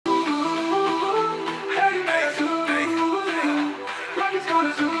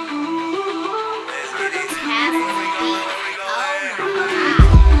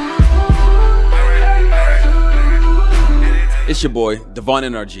It's your boy, Devon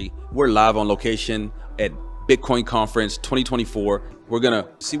NRG. We're live on location at Bitcoin Conference 2024. We're gonna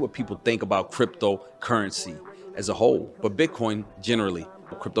see what people think about cryptocurrency as a whole, but Bitcoin generally.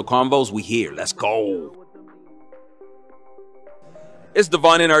 Crypto Convos, we here, let's go. It's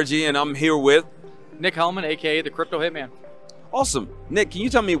Devon NRG and I'm here with Nick Hellman, aka the Crypto Hitman. Awesome. Nick, can you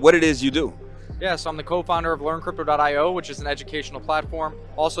tell me what it is you do? Yeah, so I'm the co-founder of LearnCrypto.io, which is an educational platform.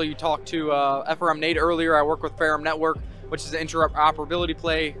 Also, you talked to FRM Nate earlier. I work with Ferrum Network, which is an interoperability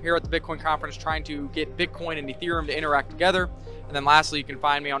play here at the Bitcoin conference, trying to get Bitcoin and Ethereum to interact together. And then lastly, you can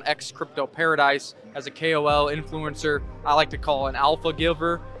find me on X Crypto Paradise as a KOL influencer. I like to call an alpha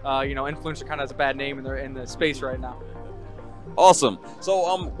giver. Influencer kind of has a bad name in the space right now. Awesome.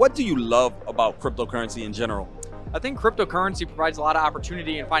 So what do you love about cryptocurrency in general? I think cryptocurrency provides a lot of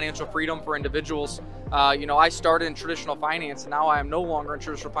opportunity and financial freedom for individuals. I started in traditional finance, and now I am no longer in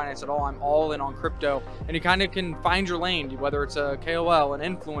traditional finance at all. I'm all in on crypto, and you kind of can find your lane, whether it's a KOL, an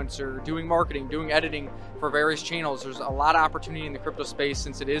influencer, doing marketing, doing editing for various channels. There's a lot of opportunity in the crypto space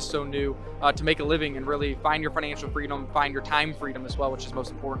since it is so new to make a living and really find your financial freedom, find your time freedom as well, which is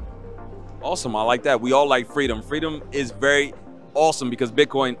most important. Awesome. I like that. We all like freedom. Freedom is very awesome because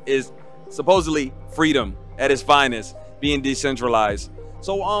Bitcoin is supposedly freedom at its finest, being decentralized.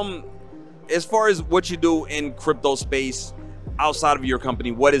 So as far as what you do in crypto space outside of your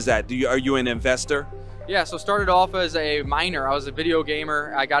company, what is that? Are you an investor? Yeah, so started off as a miner. I was a video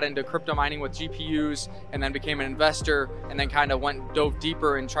gamer. I got into crypto mining with GPUs and then became an investor, and then kind of dove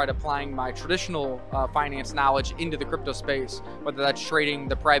deeper and tried applying my traditional finance knowledge into the crypto space, whether that's trading,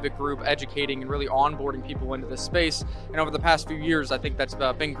 the private group, educating, and really onboarding people into this space. And over the past few years, I think that's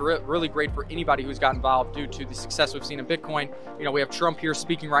been really great for anybody who's got involved due to the success we've seen in Bitcoin. We have Trump here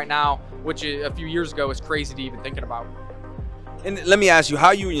speaking right now, which a few years ago was crazy to even thinking about. And let me ask you, how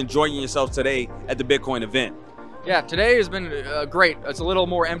are you enjoying yourself today at the Bitcoin event? Yeah, today has been great. It's a little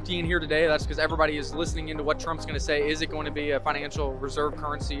more empty in here today. That's because everybody is listening into what Trump's going to say. Is it going to be a financial reserve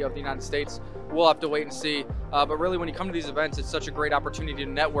currency of the United States? We'll have to wait and see. But really, when you come to these events, it's such a great opportunity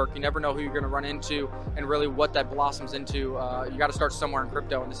to network. You never know who you're going to run into and really what that blossoms into. You got to start somewhere in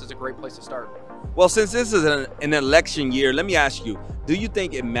crypto, and this is a great place to start. Well, since this is an election year, let me ask you, do you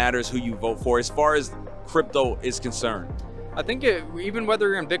think it matters who you vote for as far as crypto is concerned? I think even whether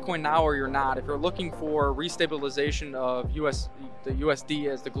you're in Bitcoin now or you're not, if you're looking for restabilization of the USD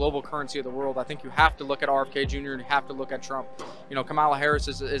as the global currency of the world, I think you have to look at RFK Jr. and you have to look at Trump. Kamala Harris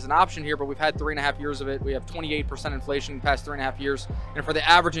is an option here, but we've had 3.5 years of it. We have 28% inflation in the past 3.5 years. And for the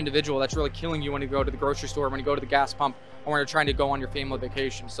average individual, that's really killing you when you go to the grocery store, when you go to the gas pump, or when you're trying to go on your family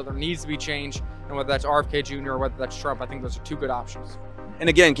vacation. So there needs to be change. And whether that's RFK Jr. or whether that's Trump, I think those are two good options. And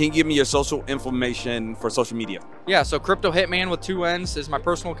again, can you give me your social information for social media? Yeah, so Crypto Hitman with 2 N's is my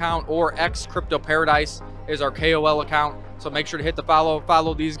personal account, or X Crypto Paradise is our KOL account. So make sure to hit the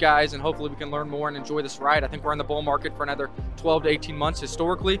follow these guys, and hopefully we can learn more and enjoy this ride. I think we're in the bull market for another 12 to 18 months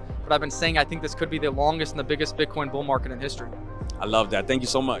historically, but I've been saying I think this could be the longest and the biggest Bitcoin bull market in history. I love that. Thank you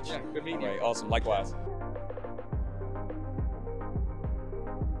so much. Yeah, good meeting you. All right, awesome. Likewise.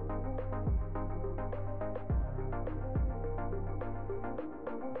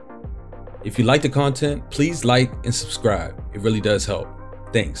 If you like the content, please like and subscribe. It really does help.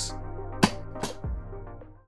 Thanks.